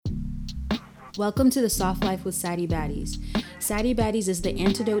Welcome to the Soft Life with Sadie Baddies. Sadie Baddies is the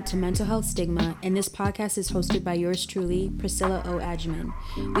antidote to mental health stigma, and this podcast is hosted by yours truly, Priscilla O. Adjaman.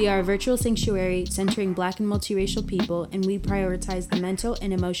 We are a virtual sanctuary centering Black and multiracial people, and we prioritize the mental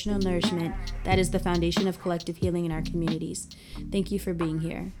and emotional nourishment that is the foundation of collective healing in our communities. Thank you for being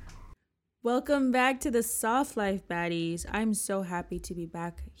here. Welcome back to the Soft Life Baddies. I'm so happy to be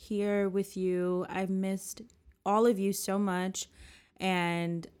back here with you. I've missed all of you so much.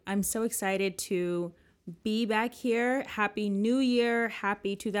 And I'm so excited to be back here. Happy New Year.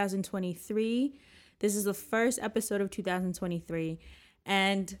 Happy 2023. This is the first episode of 2023.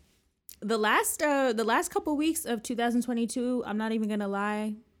 And the last couple weeks of 2022, I'm not even going to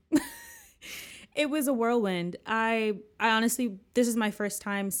lie. It was a whirlwind. I honestly, this is my first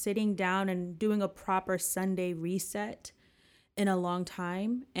time sitting down and doing a proper Sunday reset in a long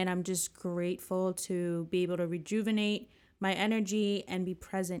time. And I'm just grateful to be able to rejuvenate my energy and be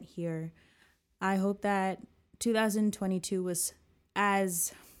present here. I hope that 2022 was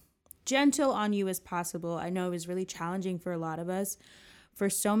as gentle on you as possible. I know it was really challenging for a lot of us for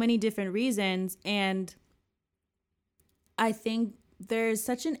so many different reasons. And I think there's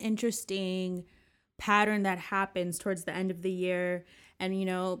such an interesting pattern that happens towards the end of the year. And, you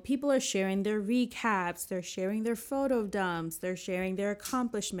know, people are sharing their recaps, they're sharing their photo dumps, they're sharing their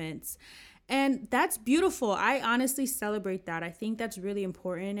accomplishments. And that's beautiful. I honestly celebrate that. I think that's really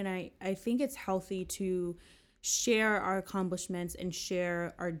important. And I think it's healthy to share our accomplishments and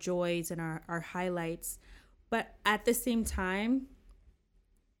share our joys and our highlights. But at the same time,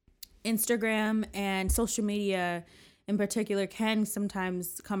 Instagram and social media in particular can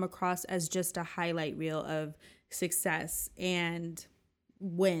sometimes come across as just a highlight reel of success and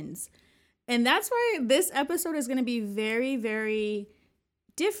wins. And that's why this episode is going to be very, very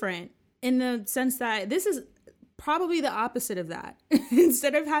different. In the sense that this is probably the opposite of that.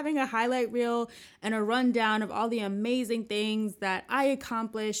 Instead of having a highlight reel and a rundown of all the amazing things that I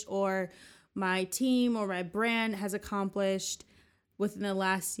accomplished or my team or my brand has accomplished within the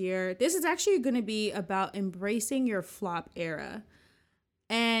last year, this is actually going to be about embracing your flop era.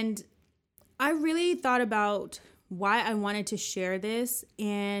 And I really thought about why I wanted to share this.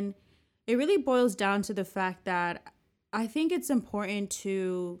 And it really boils down to the fact that I think it's important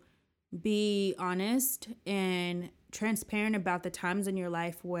to be honest and transparent about the times in your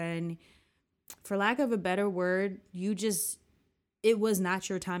life when, for lack of a better word, it was not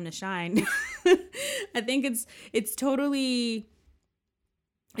your time to shine. I think it's totally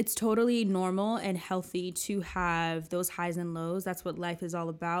normal and healthy to have those highs and lows. That's what life is all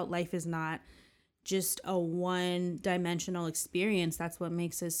about. Life is not just a one-dimensional experience. That's what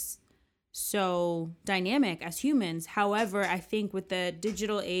makes us so dynamic as humans. However, I think with the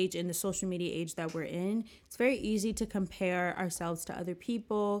digital age and the social media age that we're in, it's very easy to compare ourselves to other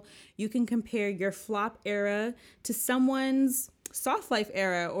people. You can compare your flop era to someone's soft life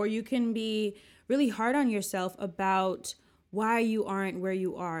era, or you can be really hard on yourself about why you aren't where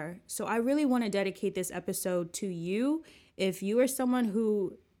you are. So I really want to dedicate this episode to you. If you are someone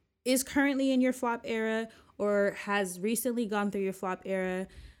who is currently in your flop era or has recently gone through your flop era,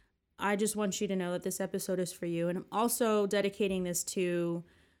 I just want you to know that this episode is for you. And I'm also dedicating this to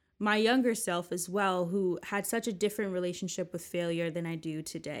my younger self as well, who had such a different relationship with failure than I do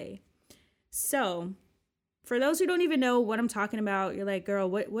today. So for those who don't even know what I'm talking about, you're like, girl,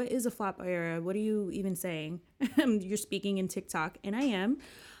 what is a flop era? What are you even saying? You're speaking in TikTok, and I am.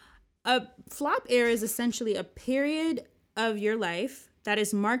 A flop era is essentially a period of your life that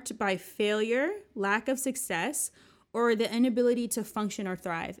is marked by failure, lack of success, or the inability to function or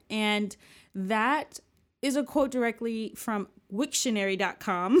thrive. And that is a quote directly from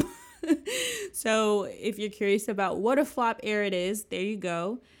Wiktionary.com. So if you're curious about what a flop era is, there you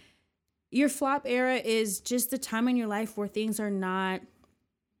go. Your flop era is just the time in your life where things are not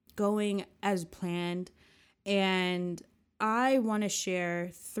going as planned. And I want to share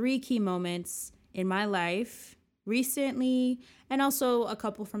 3 key moments in my life recently, and also a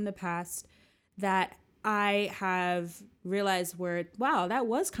couple from the past, that I have realized wow, that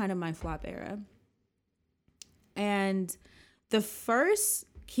was kind of my flop era. And the first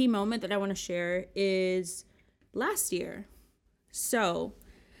key moment that I want to share is last year. So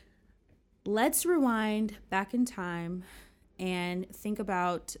let's rewind back in time and think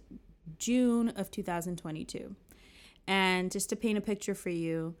about June of 2022. And just to paint a picture for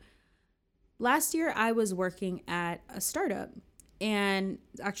you, last year I was working at a startup, and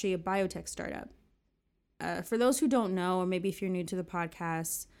actually a biotech startup. For those who don't know, or maybe if you're new to the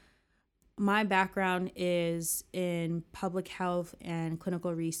podcast, my background is in public health and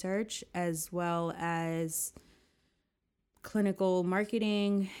clinical research, as well as clinical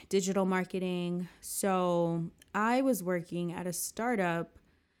marketing, digital marketing. So I was working at a startup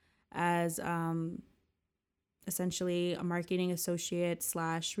as essentially a marketing associate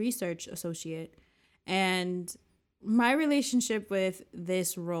slash research associate. And my relationship with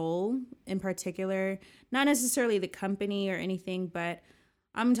this role in particular, not necessarily the company or anything, but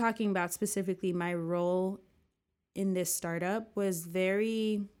I'm talking about specifically my role in this startup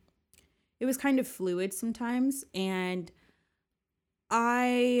it was kind of fluid sometimes. And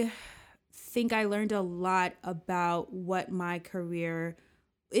I think I learned a lot about what my career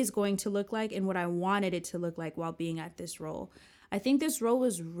is going to look like and what I wanted it to look like while being at this role. I think this role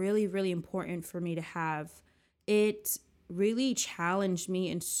was really, really important for me to have. It really challenged me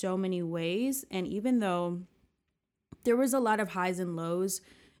in so many ways. And even though there was a lot of highs and lows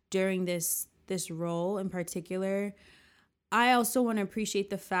during this role in particular, I also want to appreciate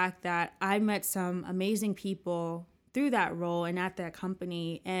the fact that I met some amazing people through that role and at that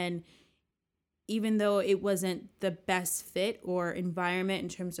company. And even though it wasn't the best fit or environment in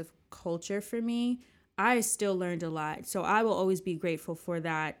terms of culture for me, I still learned a lot. So I will always be grateful for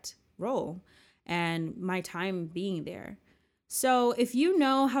that role and my time being there. So if you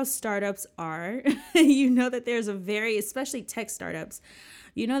know how startups are, you know that there's especially tech startups,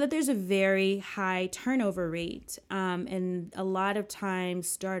 you know that there's a very high turnover rate. And a lot of times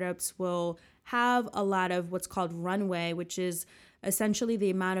startups will have a lot of what's called runway, which is essentially the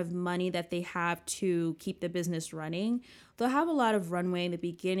amount of money that they have to keep the business running. They'll have a lot of runway in the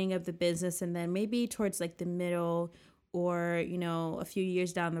beginning of the business, and then maybe towards like the middle or, a few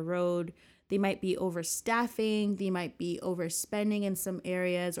years down the road, they might be overstaffing, they might be overspending in some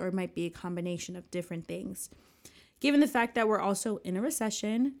areas, or it might be a combination of different things. Given the fact that we're also in a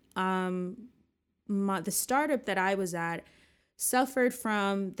recession, the startup that I was at suffered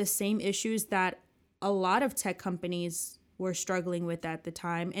from the same issues that a lot of tech companies were struggling with at the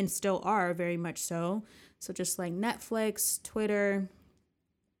time and still are very much so. So just like Netflix, Twitter,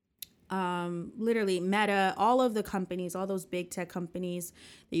 literally Meta, all of the companies, all those big tech companies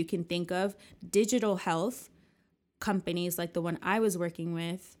that you can think of, digital health companies like the one I was working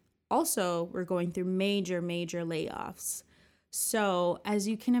with, also were going through major, major layoffs. So as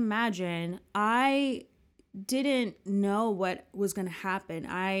you can imagine, I didn't know what was going to happen.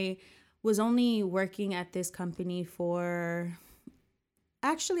 I was only working at this company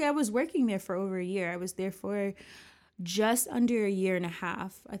I was working there for over a year. I was there for just under a year and a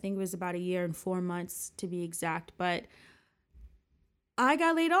half. I think it was about a year and 4 months to be exact, but I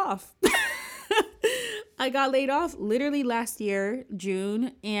got laid off. I got laid off literally last year,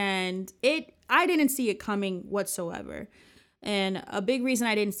 June, and I didn't see it coming whatsoever. And a big reason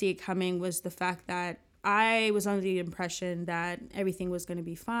I didn't see it coming was the fact that I was under the impression that everything was going to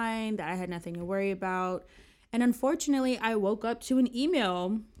be fine, that I had nothing to worry about. And unfortunately, I woke up to an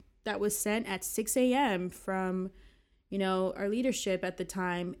email that was sent at 6 a.m. from, our leadership at the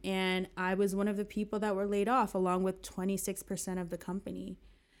time. And I was one of the people that were laid off, along with 26% of the company.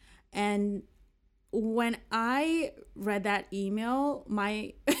 And when I read that email,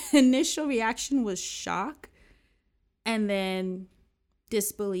 my initial reaction was shock and then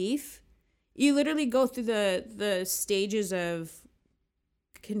disbelief. You literally go through the stages of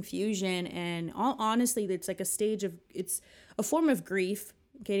confusion, and honestly, it's a form of grief,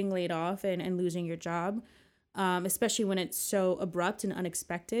 getting laid off and losing your job, especially when it's so abrupt and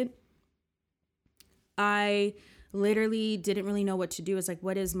unexpected. I literally didn't really know what to do. It's like,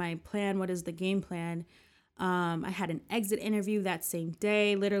 what is my plan? What is the game plan? I had an exit interview that same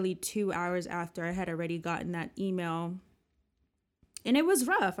day, literally 2 hours after I had already gotten that email. And it was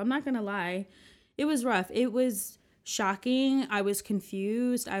rough. I'm not going to lie. It was rough. It was shocking. I was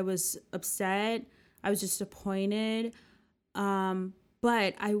confused. I was upset. I was disappointed.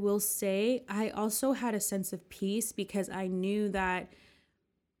 But I will say I also had a sense of peace because I knew that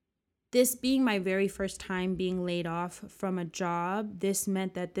this being my very first time being laid off from a job, this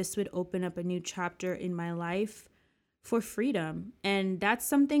meant that this would open up a new chapter in my life for freedom. And that's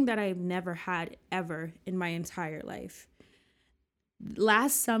something that I've never had ever in my entire life.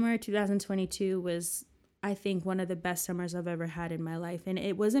 Last summer, 2022, was, I think, one of the best summers I've ever had in my life. And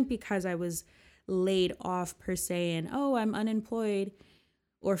it wasn't because I was laid off per se and, I'm unemployed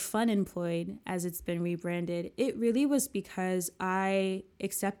or fun employed, as it's been rebranded. It really was because I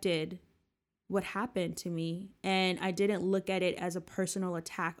accepted what happened to me, and I didn't look at it as a personal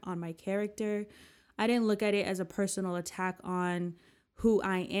attack on my character. I didn't look at it as a personal attack on who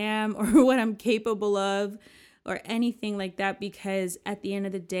I am or what I'm capable of or anything like that, because at the end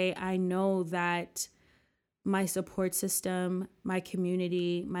of the day, I know that my support system, my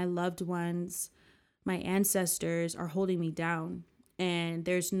community, my loved ones, my ancestors are holding me down. And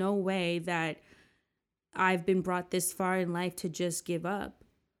there's no way that I've been brought this far in life to just give up.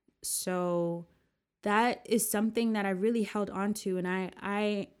 So that is something that I really held on to. And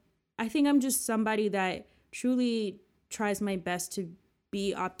I think I'm just somebody that truly tries my best to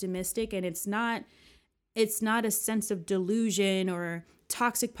be optimistic. And it's not a sense of delusion or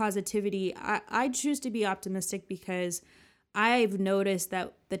toxic positivity. I choose to be optimistic because I've noticed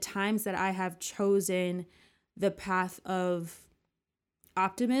that the times that I have chosen the path of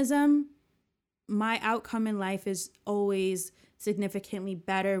optimism, my outcome in life is always significantly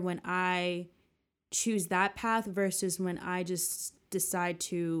better when I choose that path versus when I just decide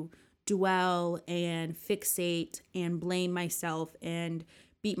to dwell and fixate and blame myself and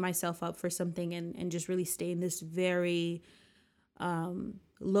beat myself up for something and just really stay in this very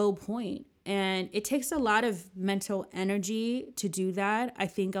low point. And it takes a lot of mental energy to do that. I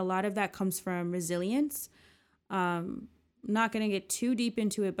think a lot of that comes from resilience. Not going to get too deep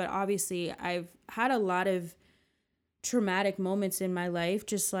into it, but obviously I've had a lot of traumatic moments in my life,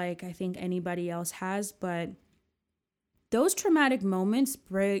 just like I think anybody else has. But those traumatic moments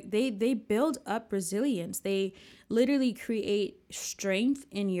they build up resilience. They literally create strength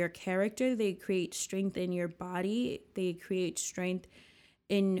in your character. They create strength in your body. They create strength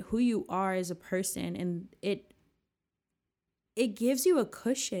in who you are as a person, and it gives you a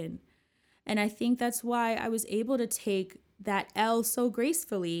cushion. And I think that's why I was able to take that L so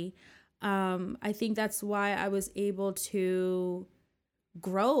gracefully. I think that's why I was able to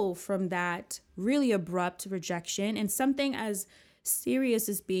grow from that really abrupt rejection and something as serious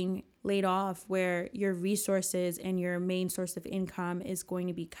as being laid off, where your resources and your main source of income is going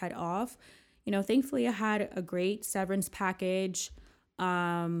to be cut off. Thankfully I had a great severance package.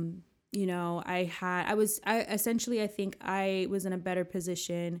 I think I was in a better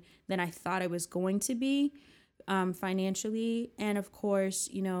position than I thought I was going to be, financially. And of course,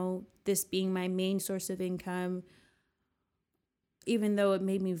 this being my main source of income, even though it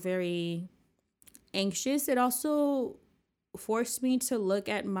made me very anxious, it also forced me to look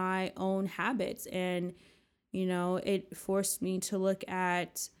at my own habits. And, it forced me to look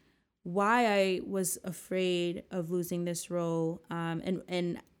at why I was afraid of losing this role.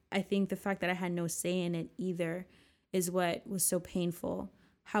 And I think the fact that I had no say in it either is what was so painful.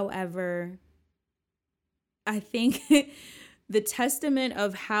 However, I think the testament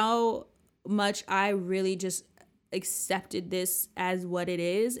of how much I really just accepted this as what it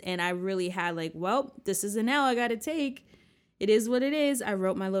is, and I really had well, this is an L I gotta take. It is what it is. I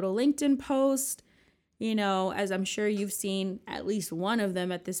wrote my little LinkedIn post, as I'm sure you've seen at least one of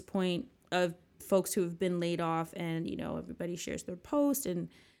them at this point, of folks who have been laid off, and everybody shares their post and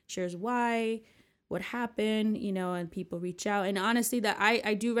shares what happened, and people reach out. And honestly, that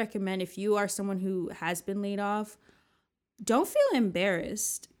I do recommend, if you are someone who has been laid off, don't feel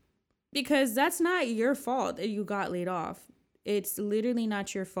embarrassed, because that's not your fault that you got laid off. It's literally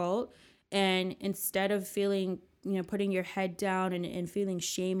not your fault. And instead of feeling, putting your head down and feeling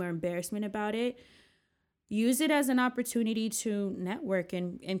shame or embarrassment about it, use it as an opportunity to network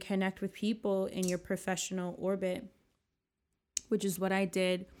and connect with people in your professional orbit, which is what I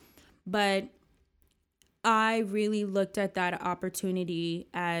did. But I really looked at that opportunity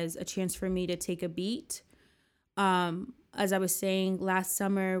as a chance for me to take a beat. As I was saying, last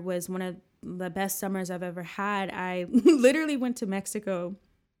summer was one of the best summers I've ever had. I literally went to Mexico,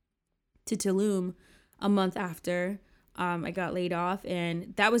 to Tulum, a month after I got laid off.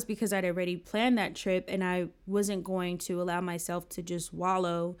 And that was because I'd already planned that trip, and I wasn't going to allow myself to just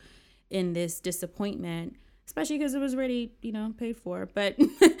wallow in this disappointment, especially because it was already, paid for. But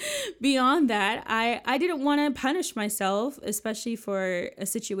beyond that, I didn't want to punish myself, especially for a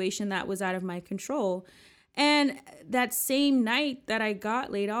situation that was out of my control. And that same night that I got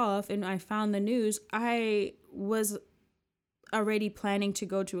laid off and I found the news, I was already planning to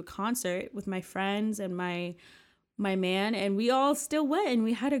go to a concert with my friends and my man, and we all still went and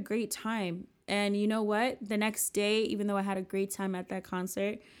we had a great time. And you know what? The next day, even though I had a great time at that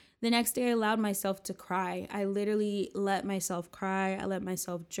concert, the next day I allowed myself to cry. I literally let myself cry. I let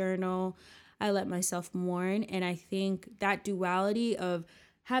myself journal. I let myself mourn. And I think that duality of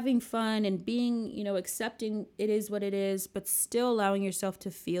having fun and being, accepting it is what it is, but still allowing yourself to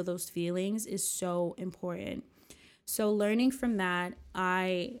feel those feelings is so important. So learning from that,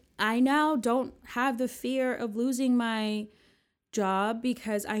 I now don't have the fear of losing my job,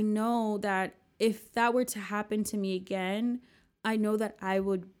 because I know that if that were to happen to me again, I know that I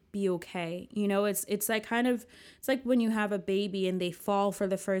would be okay. It's like it's like when you have a baby and they fall for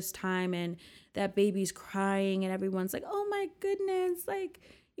the first time and that baby's crying and everyone's like, oh my goodness, like,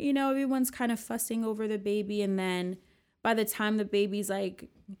 everyone's kind of fussing over the baby. And then by the time the baby's like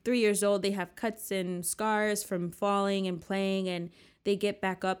 3 years old, they have cuts and scars from falling and playing, and they get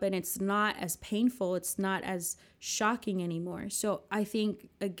back up and it's not as painful. It's not as shocking anymore. So I think,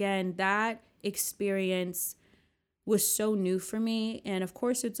 again, that experience was so new for me. And of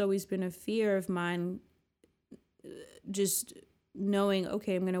course, it's always been a fear of mine, just knowing,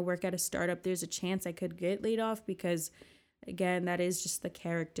 okay, I'm going to work at a startup. There's a chance I could get laid off because, again, that is just the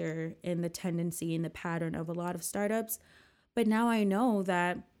character and the tendency and the pattern of a lot of startups. But now I know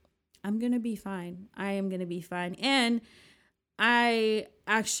that I'm going to be fine. I am going to be fine. And I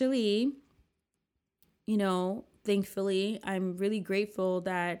actually, thankfully, I'm really grateful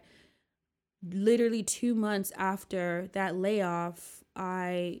that literally 2 months after that layoff,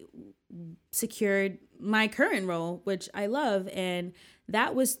 I secured my current role, which I love. And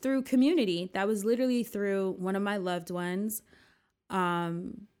that was through community. That was literally through one of my loved ones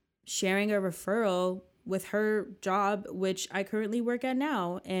sharing a referral with her job, which I currently work at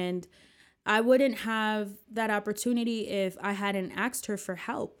now. And I wouldn't have that opportunity if I hadn't asked her for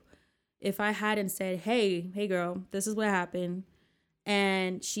help. If I hadn't said, hey girl, this is what happened.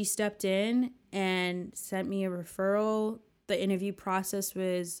 And she stepped in and sent me a referral. The interview process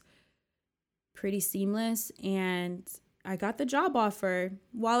was pretty seamless, and I got the job offer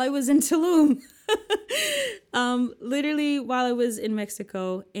while I was in Tulum. Literally while I was in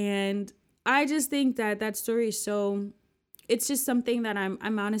Mexico. And I just think that story is it's just something that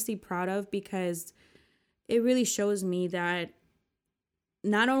I'm honestly proud of, because it really shows me that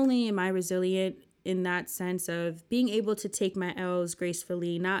not only am I resilient in that sense of being able to take my L's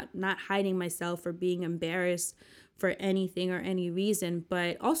gracefully, not hiding myself or being embarrassed for anything or any reason,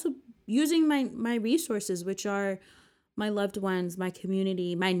 but also using my resources, which are my loved ones, my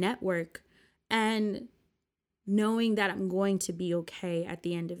community, my network, and knowing that I'm going to be okay at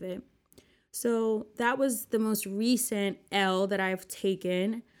the end of it. So that was the most recent L that I've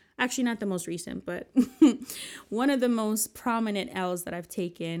taken. Actually, not the most recent, but one of the most prominent L's that I've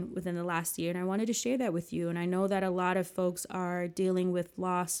taken within the last year. And I wanted to share that with you. And I know that a lot of folks are dealing with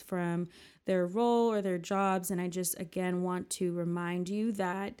loss from their role or their jobs. And I just, again, want to remind you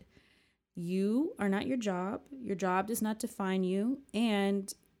that you are not your job. Your job does not define you.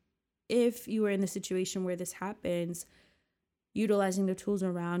 And if you are in the situation where this happens, utilizing the tools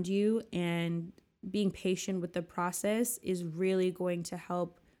around you and being patient with the process is really going to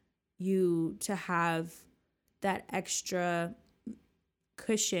help you to have that extra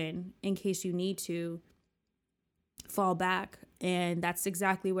cushion in case you need to fall back. And that's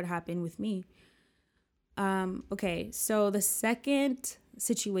exactly what happened with me. Okay, so the second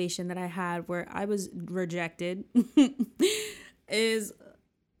situation that I had where I was rejected is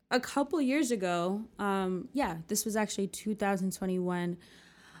a couple years ago. This was actually 2021.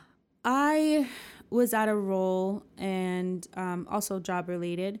 I was at a role and also job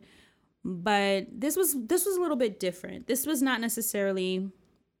related, but this was a little bit different. This was not necessarily,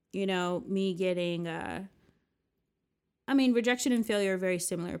 me getting rejection and failure are very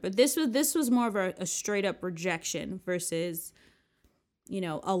similar, but this was more of a straight up rejection versus,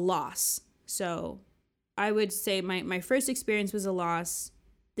 a loss. So I would say my first experience was a loss.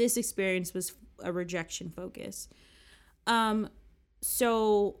 This experience was a rejection focus.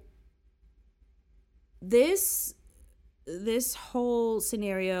 So this whole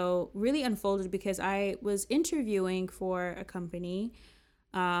scenario really unfolded because I was interviewing for a company.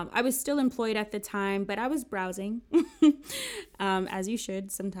 I was still employed at the time, but I was browsing, as you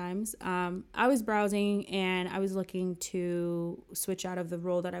should sometimes. I was browsing and I was looking to switch out of the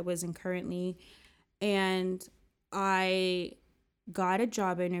role that I was in currently. And I got a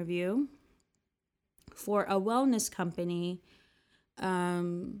job interview for a wellness company.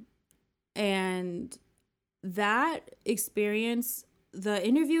 And that experience, the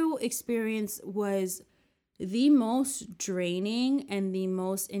interview experience, was the most draining and the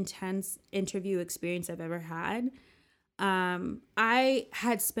most intense interview experience I've ever had. I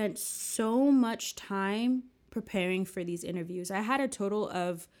had spent so much time preparing for these interviews. I had a total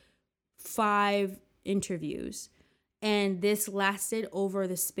of 5 interviews, and this lasted over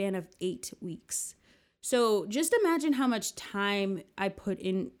the span of 8 weeks. So just imagine how much time I put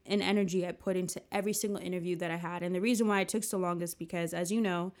in and energy I put into every single interview that I had. And the reason why it took so long is because, as you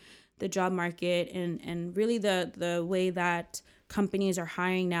know, the job market and really the way that companies are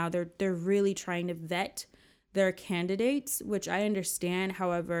hiring now, they're really trying to vet their candidates, which I understand.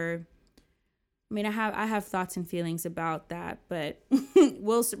 However, I have thoughts and feelings about that, but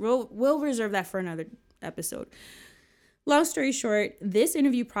we'll reserve that for another episode. Long story short, this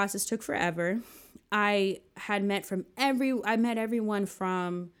interview process took forever. I met everyone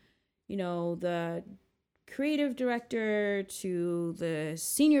from, the creative director to the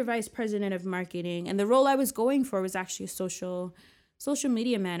senior vice president of marketing. And the role I was going for was actually a social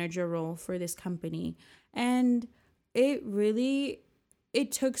media manager role for this company. And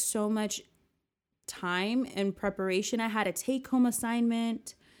it took so much time and preparation. I had a take-home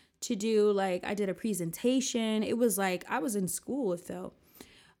assignment to do. Like, I did a presentation. It was like I was in school, it felt.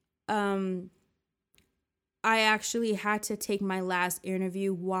 I actually had to take my last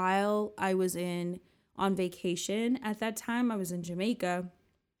interview while I was on vacation. At that time, I was in Jamaica,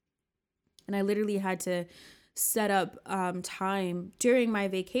 and I literally had to set up time during my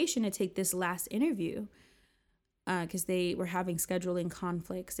vacation to take this last interview because they were having scheduling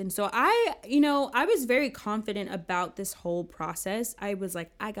conflicts. And so I was very confident about this whole process. I was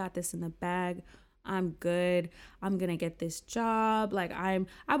like, I got this in the bag. I'm good. I'm going to get this job. Like I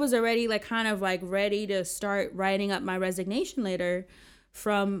was already like kind of like ready to start writing up my resignation letter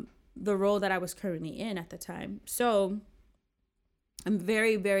from the role that I was currently in at the time. So I'm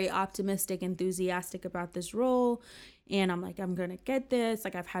very, very optimistic, enthusiastic about this role. And I'm like, I'm going to get this.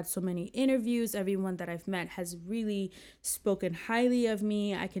 Like, I've had so many interviews. Everyone that I've met has really spoken highly of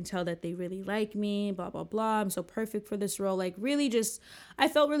me. I can tell that they really like me, blah, blah, blah. I'm so perfect for this role. Like, really just, I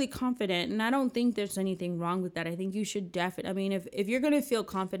felt really confident. And I don't think there's anything wrong with that. I think you should if you're going to feel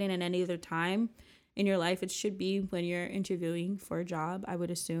confident at any other time in your life, it should be when you're interviewing for a job, I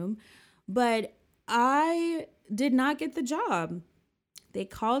would assume. But I did not get the job. They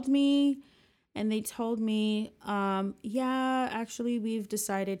called me and they told me, actually, we've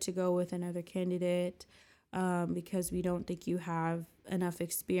decided to go with another candidate because we don't think you have enough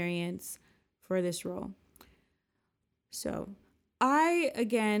experience for this role. So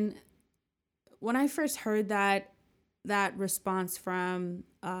when I first heard that response from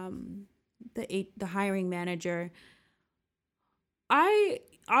the hiring manager, I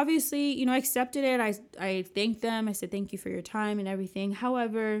obviously, accepted it. I thanked them. I said, thank you for your time and everything.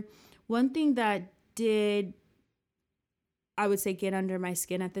 However, one thing that did, I would say, get under my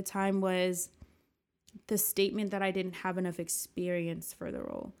skin at the time was the statement that I didn't have enough experience for the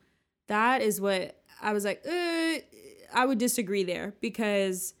role. That is what I was like, I would disagree there,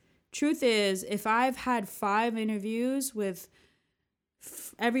 because truth is, if I've had 5 interviews with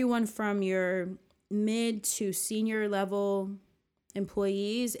everyone from your mid to senior level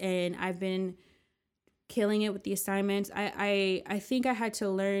employees, and I've been killing it with the assignments, I think I had to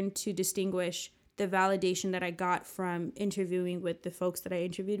learn to distinguish the validation that I got from interviewing with the folks that I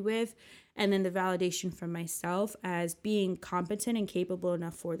interviewed with, and then the validation from myself as being competent and capable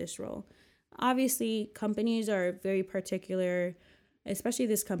enough for this role. Obviously, companies are very particular, especially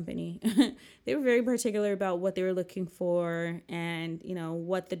this company. They were very particular about what they were looking for and,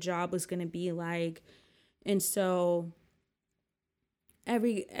 what the job was going to be like. And so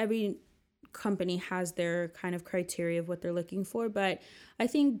every company has their kind of criteria of what they're looking for. But I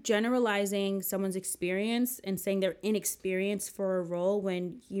think generalizing someone's experience and saying they're inexperienced for a role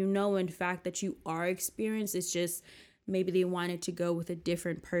when in fact that you are experienced, is just maybe they wanted to go with a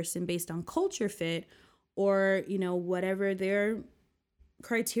different person based on culture fit or, whatever their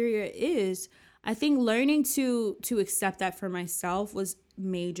criteria is. I think learning to accept that for myself was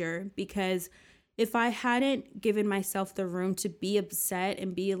major, because if I hadn't given myself the room to be upset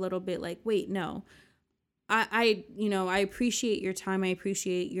and be a little bit like, wait, no, I appreciate your time. I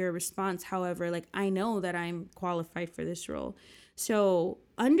appreciate your response. However, like, I know that I'm qualified for this role. So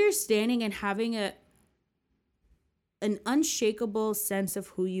understanding and having an unshakable sense of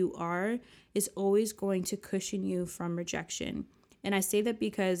who you are is always going to cushion you from rejection. And I say that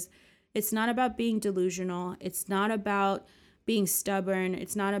because it's not about being delusional. It's not about being stubborn.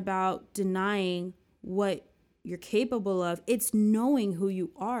 It's not about denying what you're capable of. It's knowing who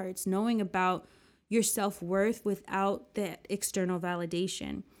you are. It's knowing about your self-worth without that external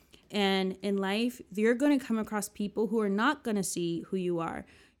validation. And in life, you're going to come across people who are not going to see who you are.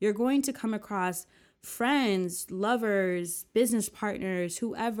 You're going to come across friends, lovers, business partners,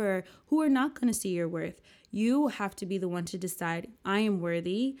 whoever, who are not going to see your worth. You have to be the one to decide, I am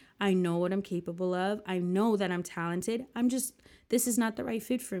worthy. I know what I'm capable of. I know that I'm talented. This is not the right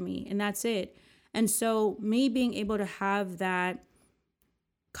fit for me. And that's it. And so me being able to have that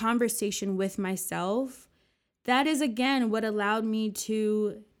conversation with myself, that is, again, what allowed me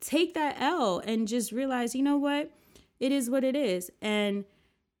to take that L and just realize, you know what? It is what it is. And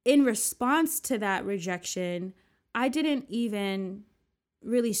in response to that rejection, I didn't even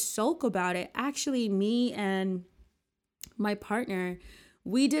really sulk about it. Actually, me and my partner,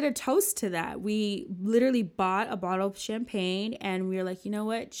 we did a toast to that. We literally bought a bottle of champagne and we were like, you know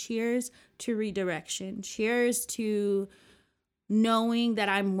what? Cheers to redirection. Cheers to knowing that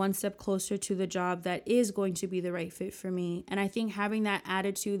I'm one step closer to the job that is going to be the right fit for me. And I think having that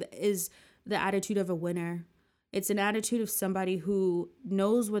attitude is the attitude of a winner. It's an attitude of somebody who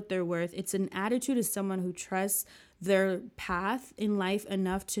knows what they're worth. It's an attitude of someone who trusts their path in life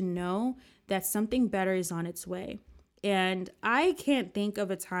enough to know that something better is on its way. And I can't think of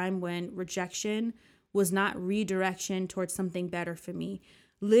a time when rejection was not redirection towards something better for me.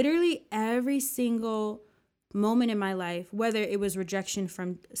 Literally every single moment in my life, whether it was rejection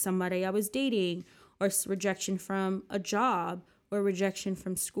from somebody I was dating, or rejection from a job, or rejection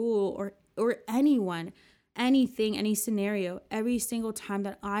from school, or anyone, anything, any scenario, every single time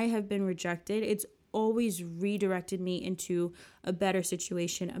that I have been rejected, it's always redirected me into a better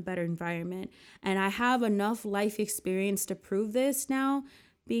situation, a better environment. And I have enough life experience to prove this now,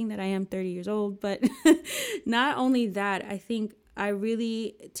 being that I am 30 years old. But not only that, I think I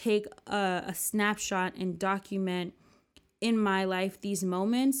really take a snapshot and document in my life these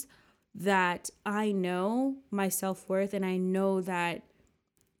moments that I know my self-worth, and I know that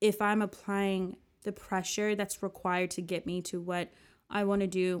if I'm applying the pressure that's required to get me to what I want to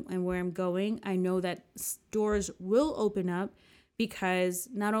do and where I'm going, I know that doors will open up, because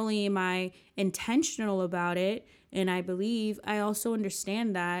not only am I intentional about it, and I also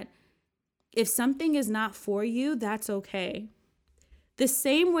understand that if something is not for you, that's okay. The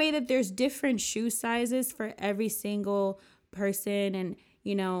same way that there's different shoe sizes for every single person, and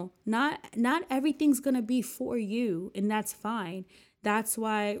not everything's going to be for you, and that's fine. That's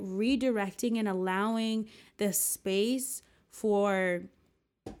why redirecting and allowing the space for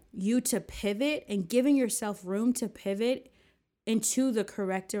you to pivot and giving yourself room to pivot into the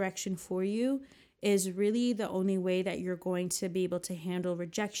correct direction for you is really the only way that you're going to be able to handle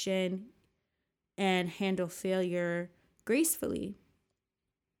rejection and handle failure gracefully.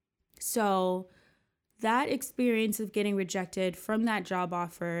 So that experience of getting rejected from that job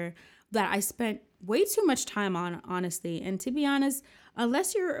offer that I spent way too much time on, honestly. And to be honest,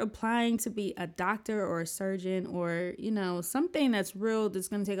 unless you're applying to be a doctor or a surgeon or, something that's going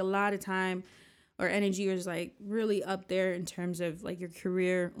to take a lot of time or energy, or is like really up there in terms of like your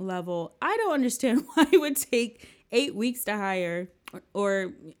career level, I don't understand why it would take 8 weeks to hire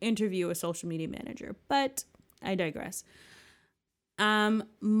or interview a social media manager. But I digress.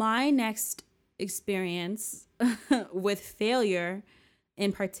 My next experience with failure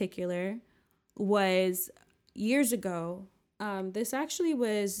in particular was years ago. This actually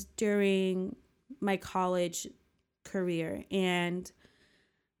was during my college career, and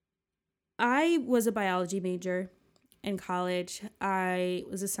I was a biology major in college. I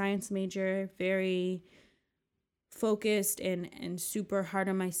was a science major, very focused and super hard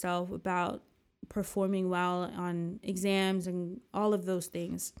on myself about performing well on exams and all of those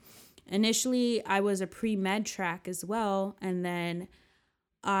things. Initially, I was a pre-med track as well, and then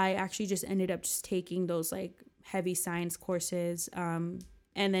I actually just ended up just taking those like heavy science courses, and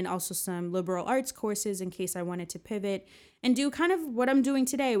then also some liberal arts courses in case I wanted to pivot and do kind of what I'm doing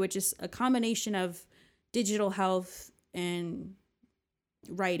today, which is a combination of digital health and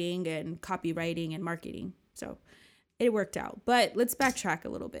writing and copywriting and marketing. So it worked out. But let's backtrack a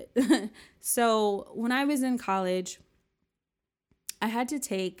little bit. So when I was in college, I had to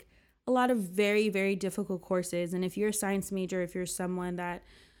take a lot of very, very difficult courses. And if you're a science major, if you're someone that,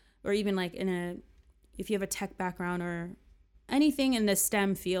 or even like if you have a tech background or anything in the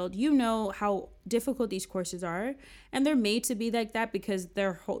STEM field, you know how difficult these courses are. And they're made to be like that because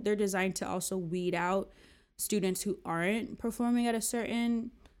they're designed to also weed out students who aren't performing at a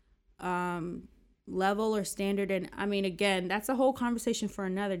certain level or standard. And I mean, again, that's a whole conversation for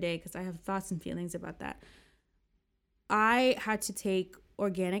another day because I have thoughts and feelings about that. I had to take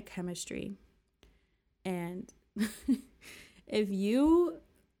organic chemistry, and if you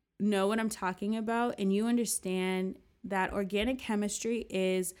know what I'm talking about and you understand that organic chemistry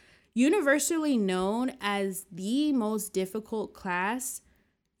is universally known as the most difficult class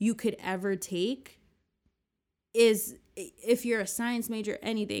you could ever take, is if you're a science major,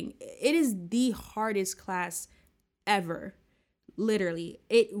 anything, it is the hardest class ever. Literally,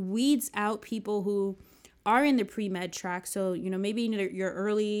 it weeds out people who are in the pre-med track. So, maybe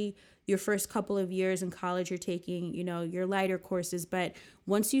in your first couple of years in college, you're taking, your lighter courses. But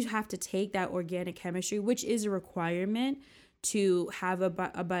once you have to take that organic chemistry, which is a requirement to have a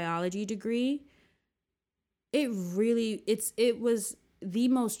biology degree, it was the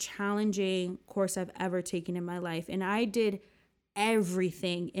most challenging course I've ever taken in my life. And I did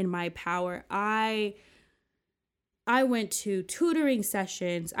everything in my power. I I went to tutoring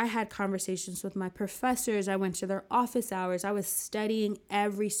sessions. I had conversations with my professors. I went to their office hours. I was studying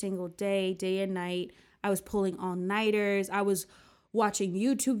every single day, day and night. I was pulling all-nighters. I was watching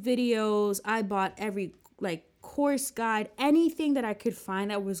YouTube videos. I bought every like course guide, anything that I could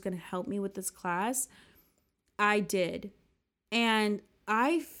find that was going to help me with this class. I did. And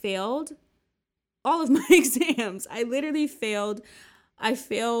I failed all of my exams. I literally failed. I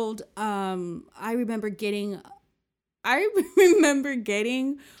failed. I remember getting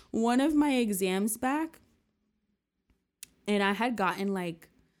one of my exams back, and I had gotten like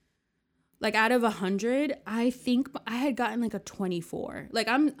out of 100, I think I had gotten like a 24. Like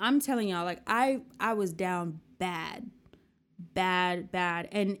I'm telling y'all, like I was down bad,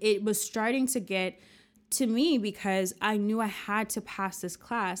 and it was starting to get to me because I knew I had to pass this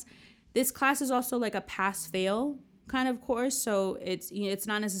class. This class is also like a pass fail kind of course, so it's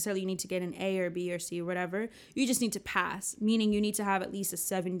not necessarily you need to get an A or B or C or whatever. You just need to pass, meaning you need to have at least a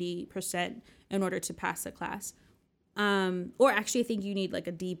 70% in order to pass the class. Or actually I think you need like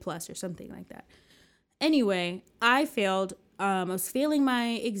a D plus or something like that. Anyway, I failed. I was failing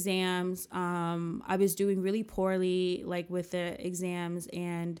my exams. I was doing really poorly like with the exams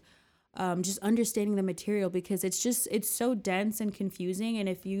and just understanding the material, because it's so dense and confusing, and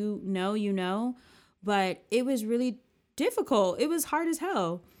if you know, you know. But it was really difficult. It was hard as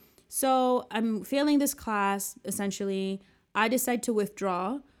hell. So I'm failing this class, essentially. I decide to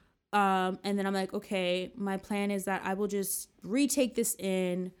withdraw. And then I'm like, okay, my plan is that I will just retake this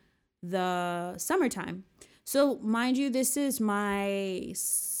in the summertime. So mind you, this is my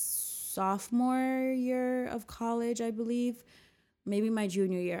sophomore year of college, I believe. Maybe my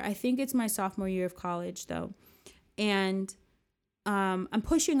junior year. I think it's my sophomore year of college, though. And I'm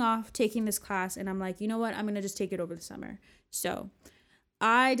pushing off taking this class, and I'm like, you know what? I'm going to just take it over the summer. So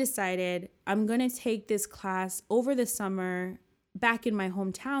I decided I'm going to take this class over the summer back in my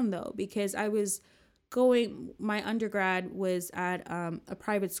hometown, though, because my undergrad was at a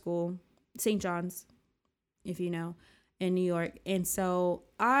private school, St. John's, if you know, in New York. And so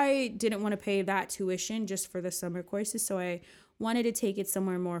I didn't want to pay that tuition just for the summer courses. So I wanted to take it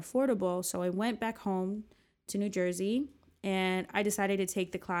somewhere more affordable. So I went back home to New Jersey, and I decided to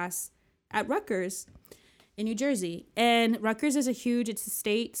take the class at Rutgers in New Jersey. And Rutgers is it's a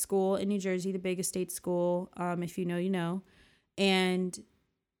state school in New Jersey, the biggest state school. If you know, you know. And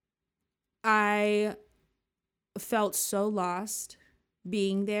I felt so lost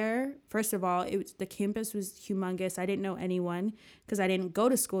being there. First of all, the campus was humongous. I didn't know anyone because I didn't go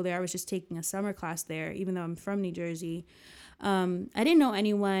to school there. I was just taking a summer class there, even though I'm from New Jersey. I didn't know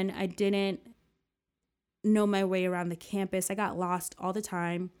anyone. I didn't know my way around the campus. I got lost all the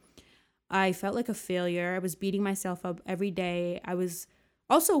time. I felt like a failure. I was beating myself up every day. I was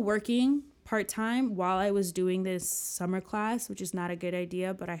also working part-time while I was doing this summer class, which is not a good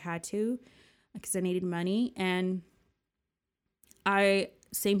idea, but I had to because I needed money. And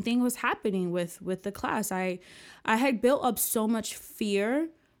same thing was happening with the class. I had built up so much fear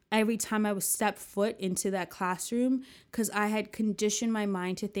every time I would step foot into that classroom, because I had conditioned my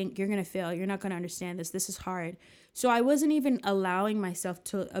mind to think, you're going to fail. You're not going to understand this. This is hard. So I wasn't even allowing myself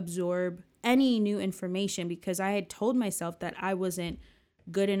to absorb any new information, because I had told myself that I wasn't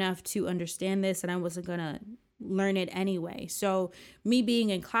good enough to understand this and I wasn't going to learn it anyway. So me being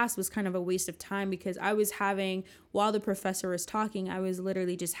in class was kind of a waste of time, because while the professor was talking, I was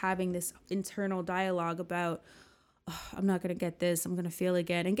literally just having this internal dialogue about, I'm not going to get this. I'm going to fail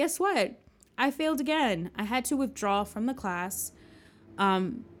again. And guess what? I failed again. I had to withdraw from the class.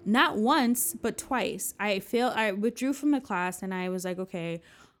 Not once, but twice. I withdrew from the class, and I was like, okay,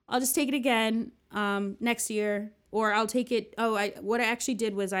 I'll just take it again next year, or I'll take it. What I actually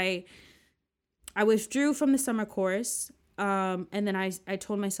did was I withdrew from the summer course. And then I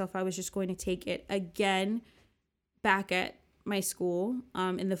told myself I was just going to take it again back at my school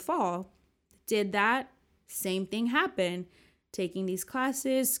in the fall. Did that. Same thing happened. Taking these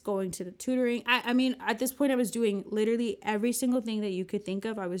classes, going to the tutoring. I mean, at this point, I was doing literally every single thing that you could think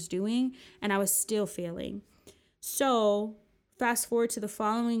of, I was doing, and I was still failing. So fast forward to the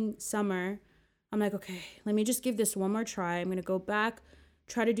following summer, I'm like, okay, let me just give this one more try. I'm going to go back,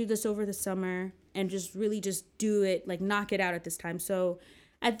 try to do this over the summer, and just really just do it, like knock it out at this time. So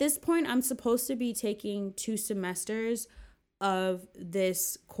at this point, I'm supposed to be taking 2 semesters of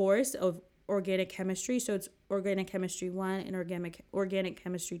this course of organic chemistry. So it's organic chemistry 1 and organic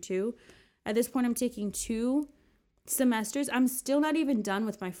chemistry 2. At this point, I'm taking 2 semesters. I'm still not even done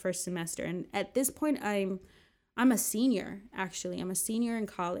with my first semester. And at this point, I'm a senior, actually. I'm a senior in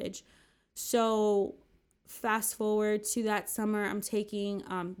college. So fast forward to that summer, I'm taking,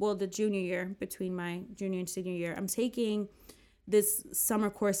 the junior year, between my junior and senior year, I'm taking this summer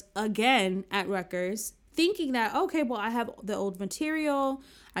course again at Rutgers, thinking that, okay, well, I have the old material,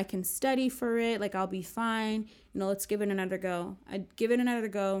 I can study for it, like I'll be fine, let's give it another go. I give it another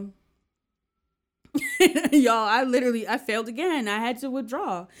go. Y'all, I failed again. I had to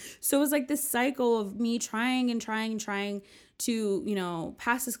withdraw. So it was like this cycle of me trying and trying and trying to,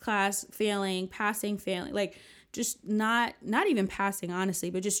 pass this class, failing, passing, failing, like just not even passing, honestly,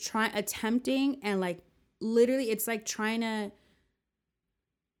 but just attempting, and like literally it's like trying to,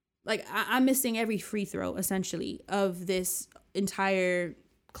 like I'm missing every free throw essentially of this entire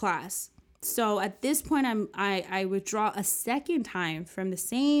class. So at this point, I withdraw a second time from the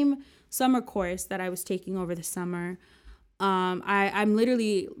same summer course that I was taking over the summer. I'm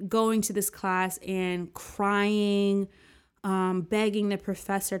literally going to this class and crying, begging the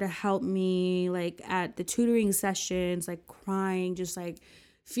professor to help me, like at the tutoring sessions, like crying, just like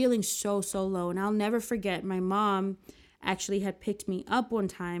feeling so low. And I'll never forget, my mom actually had picked me up one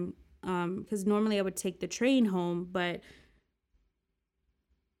time, because normally I would take the train home, but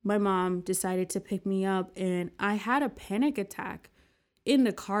my mom decided to pick me up, and I had a panic attack in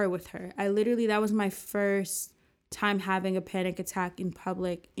the car with her. That was my first time having a panic attack in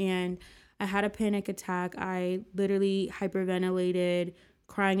public, and I had a panic attack. I literally hyperventilated,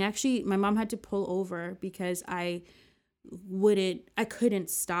 crying. Actually, my mom had to pull over because I couldn't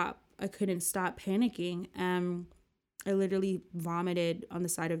stop panicking. I literally vomited on the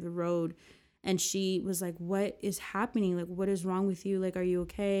side of the road. And she was like, what is happening? Like, what is wrong with you? Like, are you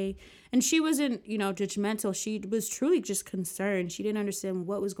okay? And she wasn't, judgmental. She was truly just concerned. She didn't understand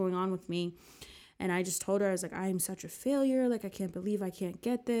what was going on with me. And I just told her, I was like, I am such a failure. Like, I can't believe I can't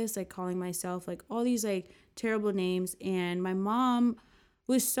get this. Like, calling myself, like, all these, like, terrible names. And my mom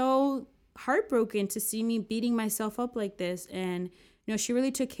was so heartbroken to see me beating myself up like this. And, she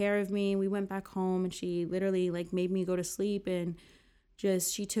really took care of me. We went back home, and she literally, like, made me go to sleep. And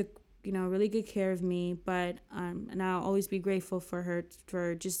she took really good care of me. But and I'll always be grateful for her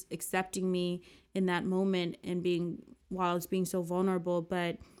for just accepting me in that moment, and while I was being so vulnerable.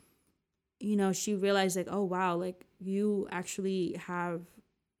 But she realized, like, oh wow, like you actually have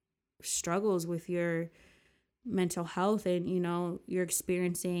struggles with your mental health, and you're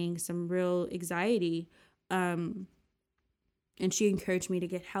experiencing some real anxiety. And she encouraged me to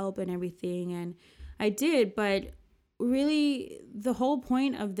get help and everything, and I did. But really, the whole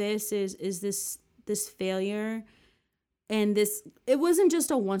point of this is this failure, and it wasn't just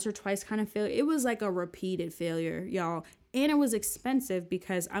a once or twice kind of failure. It was like a repeated failure, y'all. And it was expensive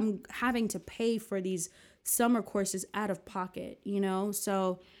because I'm having to pay for these summer courses out of pocket,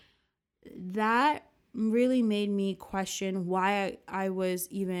 So that really made me question why I was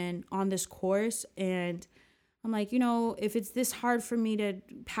even on this course. And I'm like, if it's this hard for me to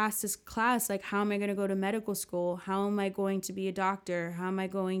pass this class, like, how am I going to go to medical school? How am I going to be a doctor? How am I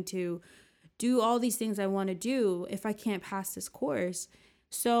going to do all these things I want to do if I can't pass this course?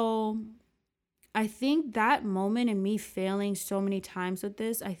 So I think that moment, and me failing so many times with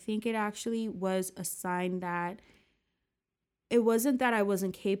this, I think it actually was a sign that it wasn't that I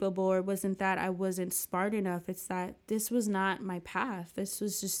wasn't capable, or it wasn't that I wasn't smart enough. It's that this was not my path. This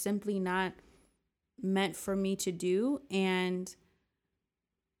was just simply not meant for me to do. And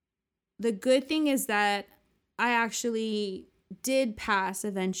the good thing is that I actually did pass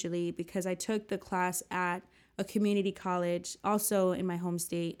eventually, because I took the class at a community college, also in my home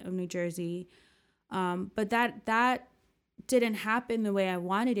state of New Jersey. But that didn't happen the way I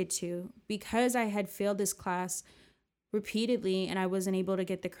wanted it to, because I had failed this class repeatedly and I wasn't able to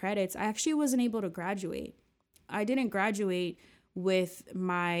get the credits. I actually wasn't able to graduate. I didn't graduate with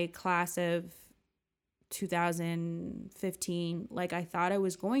my class of 2015 like I thought I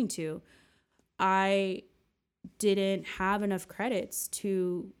was going to. I didn't have enough credits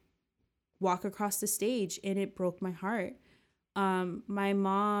to walk across the stage, and it broke my heart. My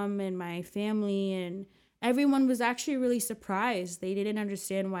mom and my family and everyone was actually really surprised. They didn't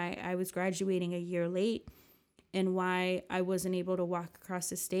understand why I was graduating a year late and why I wasn't able to walk across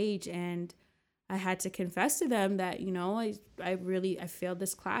the stage. And I had to confess to them that, I failed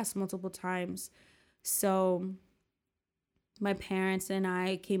this class multiple times. So my parents and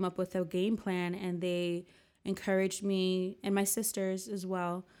I came up with a game plan, and they encouraged me, and my sisters as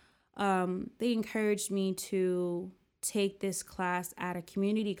well. They encouraged me to take this class at a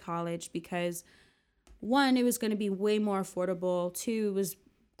community college because, one, it was going to be way more affordable. Two, it was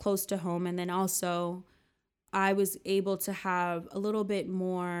close to home. And then also I was able to have a little bit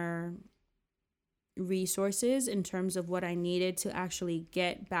more resources in terms of what I needed to actually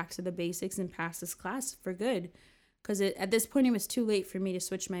get back to the basics and pass this class for good. Because at this point, it was too late for me to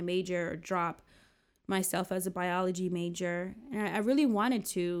switch my major or drop myself as a biology major. And I really wanted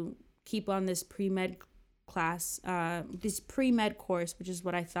to keep on this pre-med class, this pre-med course, which is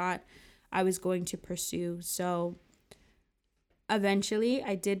what I thought I was going to pursue. So eventually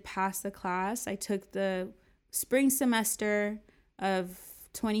I did pass the class. I took the spring semester of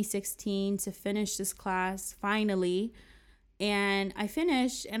 2016 to finish this class finally. And I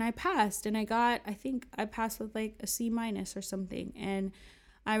finished and I passed, and I think I passed with like a C- or something. And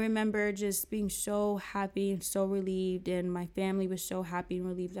I remember just being so happy and so relieved, and my family was so happy and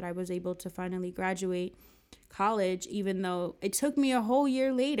relieved that I was able to finally graduate college, even though it took me a whole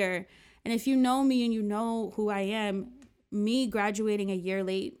year later. And if you know me and you know who I am, me graduating a year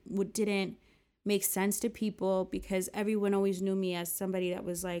late didn't make sense to people, because everyone always knew me as somebody that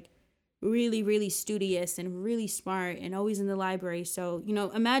was like really, really studious and really smart and always in the library. So,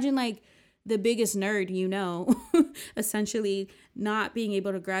 imagine like the biggest nerd, essentially not being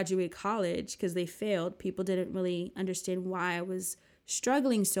able to graduate college because they failed. People didn't really understand why I was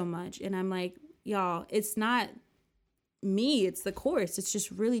struggling so much. And I'm like, y'all, it's not me, it's the course. It's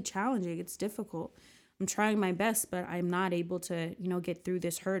just really challenging. It's difficult. I'm trying my best, but I'm not able to, get through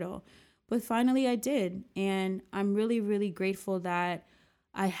this hurdle. But finally I did. And I'm really, really grateful that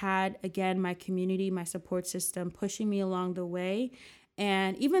I had, again, my community, my support system pushing me along the way.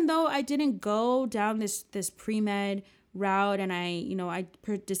 And even though I didn't go down this pre-med route, and I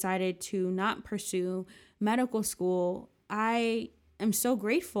decided to not pursue medical school, I am so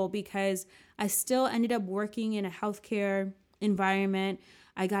grateful because I still ended up working in a healthcare environment.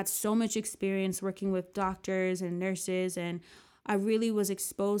 I got so much experience working with doctors and nurses, and I really was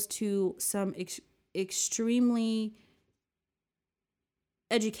exposed to some extremely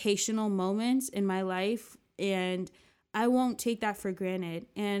educational moments in my life, and I won't take that for granted.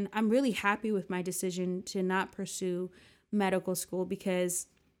 And I'm really happy with my decision to not pursue medical school, because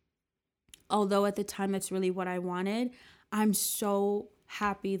although at the time it's really what I wanted, I'm so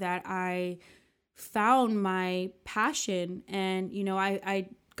happy that I found my passion. And I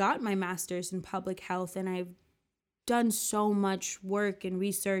got my master's in public health, and I've done so much work and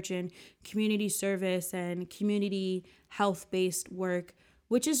research and community service and community health-based work,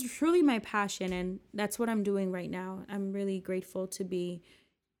 which is truly my passion. And that's what I'm doing right now. I'm really grateful to be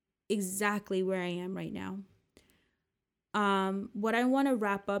exactly where I am right now. What I want to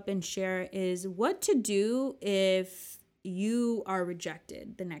wrap up and share is what to do if you are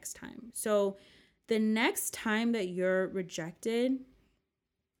rejected the next time. So the next time that you're rejected,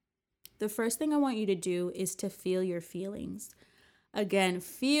 the first thing I want you to do is to feel your feelings. Again,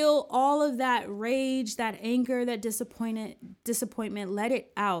 feel all of that rage, that anger, that disappointment. Let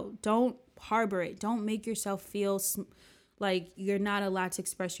it out. Don't harbor it. Don't make yourself feel like you're not allowed to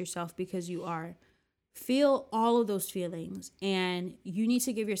express yourself, because you are. Feel all of those feelings, and you need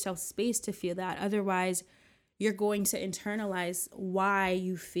to give yourself space to feel that. Otherwise, you're going to internalize why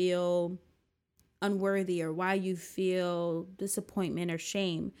you feel unworthy or why you feel disappointment or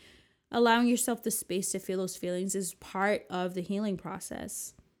shame. Allowing yourself the space to feel those feelings is part of the healing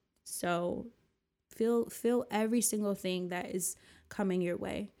process. So feel every single thing that is coming your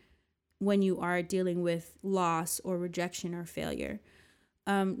way when you are dealing with loss or rejection or failure.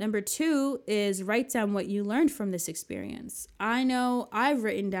 Number 2 is write down what you learned from this experience. I know I've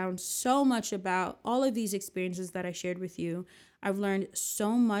written down so much about all of these experiences that I shared with you. I've learned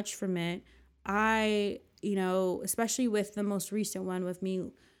so much from it. Especially with the most recent one with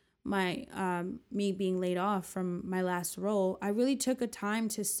me being laid off from my last role, I really took a time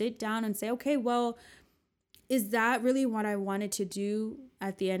to sit down and say, okay, well, is that really what I wanted to do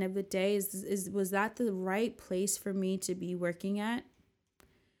at the end of the day? Was that the right place for me to be working at?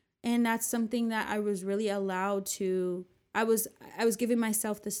 And that's something that I was really allowed to, I was giving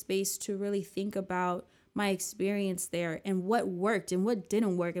myself the space to really think about my experience there and what worked and what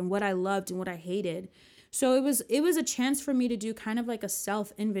didn't work and what I loved and what I hated. So it was a chance for me to do kind of like a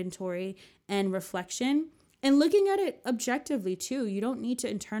self-inventory and reflection, and looking at it objectively too. You don't need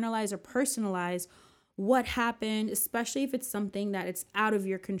to internalize or personalize what happened, especially if it's something that it's out of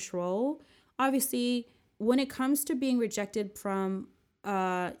your control. Obviously, when it comes to being rejected from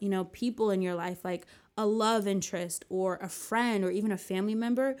people in your life, like a love interest or a friend or even a family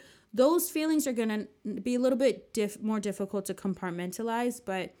member, those feelings are going to be a little bit more difficult to compartmentalize.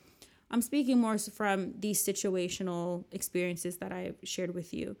 But I'm speaking more from these situational experiences that I shared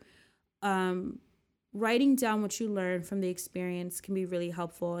with you. Writing down what you learned from the experience can be really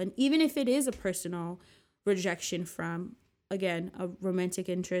helpful. And even if it is a personal rejection from again, a romantic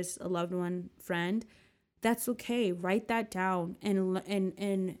interest, a loved one, friend, that's okay. Write that down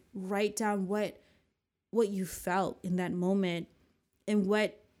and write down what you felt in that moment and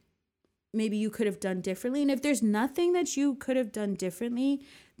what maybe you could have done differently. And if there's nothing that you could have done differently,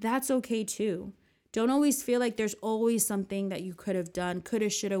 that's okay too. Don't always feel like there's always something that you could have done, coulda,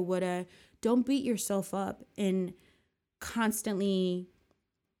 shoulda, woulda. Don't beat yourself up and constantly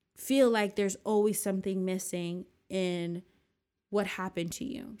feel like there's always something missing in what happened to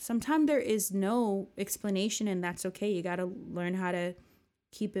you. Sometimes there is no explanation, and that's okay. You got to learn how to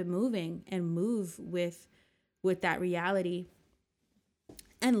keep it moving and move with that reality.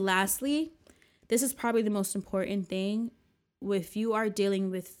 And lastly, this is probably the most important thing. If you are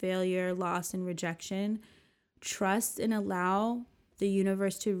dealing with failure, loss, and rejection, trust and allow the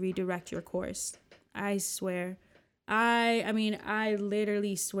universe to redirect your course. I swear. I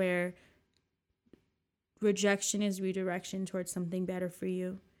literally swear rejection is redirection towards something better for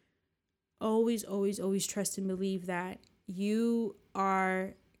you. Always, always, always trust and believe that you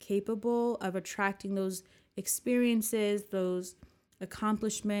are capable of attracting those experiences, those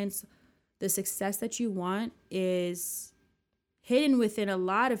accomplishments. The success that you want is hidden within a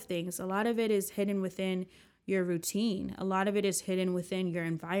lot of things. A lot of it is hidden within your routine. A lot of it is hidden within your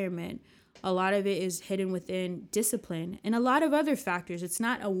environment. A lot of it is hidden within discipline and a lot of other factors. It's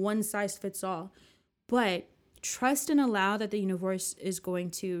not a one size fits all. But trust and allow that the universe is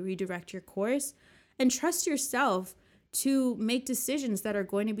going to redirect your course, and trust yourself to make decisions that are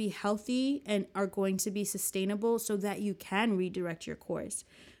going to be healthy and are going to be sustainable so that you can redirect your course.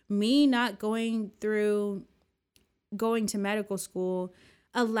 Me not going to medical school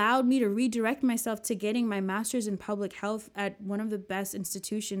allowed me to redirect myself to getting my master's in public health at one of the best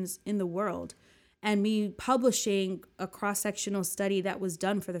institutions in the world. And me publishing a cross-sectional study that was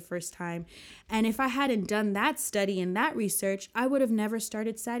done for the first time. And if I hadn't done that study and that research, I would have never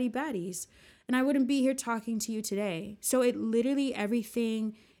started Sadie Baddies. And I wouldn't be here talking to you today. So it literally,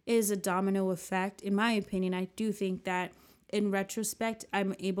 everything is a domino effect. In my opinion, I do think that in retrospect,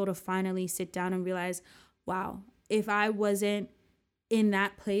 I'm able to finally sit down and realize, wow, if I wasn't in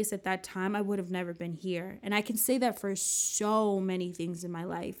that place at that time, I would have never been here. And I can say that for so many things in my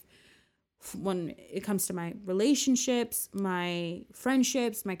life. When it comes to my relationships, my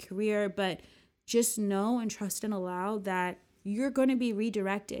friendships, my career, but just know and trust and allow that you're going to be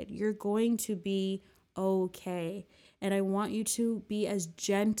redirected. You're going to be okay. And I want you to be as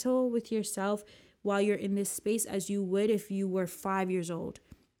gentle with yourself while you're in this space as you would if you were 5 years old.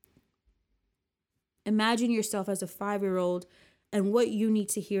 Imagine yourself as a 5-year-old and what you need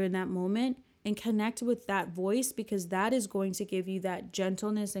to hear in that moment, and connect with that voice, because that is going to give you that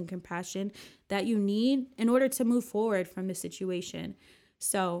gentleness and compassion that you need in order to move forward from the situation.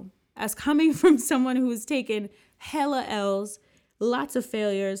 So, as coming from someone who's taken hella L's, lots of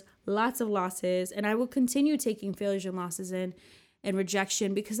failures, lots of losses, and I will continue taking failures and losses and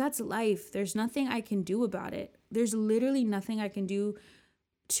rejection, because that's life. There's nothing I can do about it. There's literally nothing I can do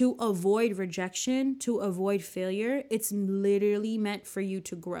to avoid rejection, to avoid failure. It's literally meant for you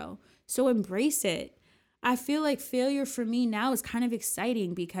to grow. So embrace it. I feel like failure for me now is kind of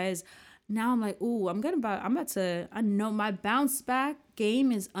exciting, because now I'm like, ooh, I know my bounce back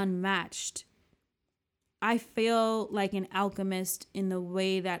game is unmatched. I feel like an alchemist in the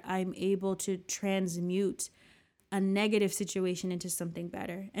way that I'm able to transmute a negative situation into something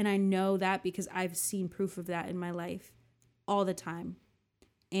better. And I know that because I've seen proof of that in my life all the time.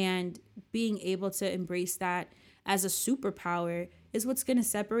 And being able to embrace that as a superpower is what's going to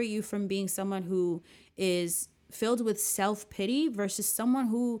separate you from being someone who is filled with self-pity versus someone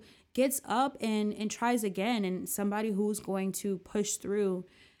who gets up and tries again, and somebody who's going to push through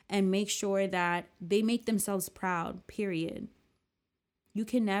and make sure that they make themselves proud, period. You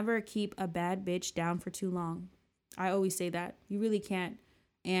can never keep a bad bitch down for too long. I always say that. You really can't.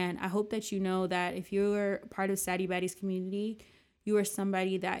 And I hope that you know that if you're part of Sadie Baddies community, you are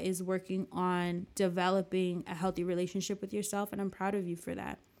somebody that is working on developing a healthy relationship with yourself, and I'm proud of you for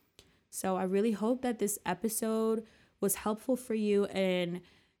that. So I really hope that this episode was helpful for you and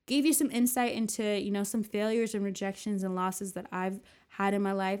gave you some insight into, some failures and rejections and losses that I've had in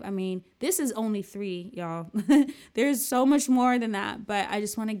my life. I mean, this is only 3, y'all. There's so much more than that, but I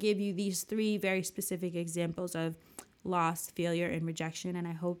just want to give you these 3 very specific examples of loss, failure, and rejection, and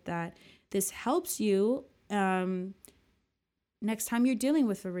I hope that this helps you next time you're dealing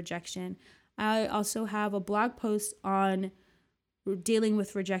with a rejection. I also have a blog post on dealing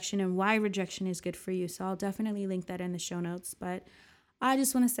with rejection and why rejection is good for you. So I'll definitely link that in the show notes. But I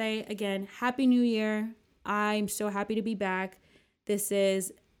just want to say again, Happy New Year. I'm so happy to be back. This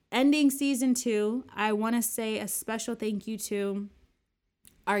is ending season 2, I want to say a special thank you to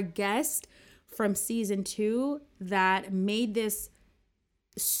our guest from season 2 that made this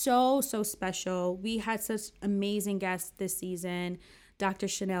so special. We had such amazing guests this season. Dr.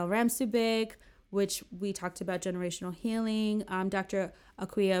 Chanel Ramsubik, which we talked about generational healing, Dr.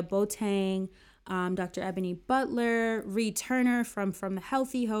 Akuya Botang, Dr. Ebony Butler, Reed Turner from the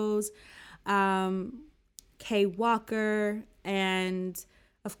Healthy Hose, Kay Walker, and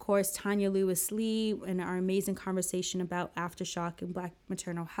of course Tanya Lewis Lee, in our amazing conversation about aftershock and Black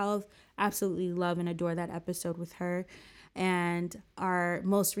maternal health. Absolutely love and adore that episode with her. And our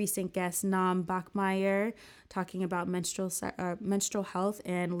most recent guest, Nam Bachmeyer, talking about menstrual health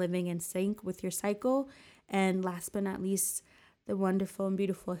and living in sync with your cycle. And last but not least, the wonderful and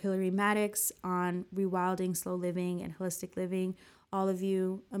beautiful Hilary Maddox on rewilding, slow living, and holistic living. All of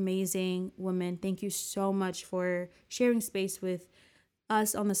you amazing women, thank you so much for sharing space with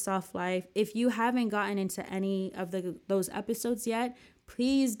us on The Soft Life. If you haven't gotten into any of those episodes yet,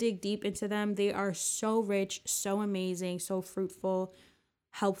 please dig deep into them. They are so rich, so amazing, so fruitful,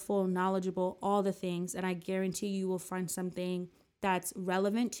 helpful, knowledgeable, all the things. And I guarantee you will find something that's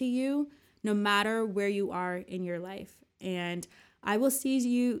relevant to you no matter where you are in your life. And I will see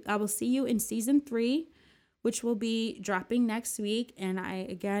you in season 3, which will be dropping next week. And I,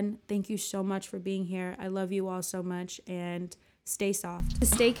 again, thank you so much for being here. I love you all so much, and stay soft. To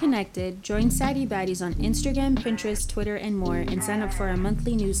stay connected, join Sadie Baddies on Instagram, Pinterest, Twitter, and more, and sign up for our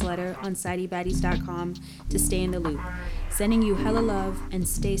monthly newsletter on SadieBaddies.com to stay in the loop. Sending you hella love, and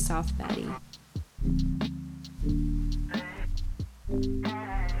stay soft, baddie.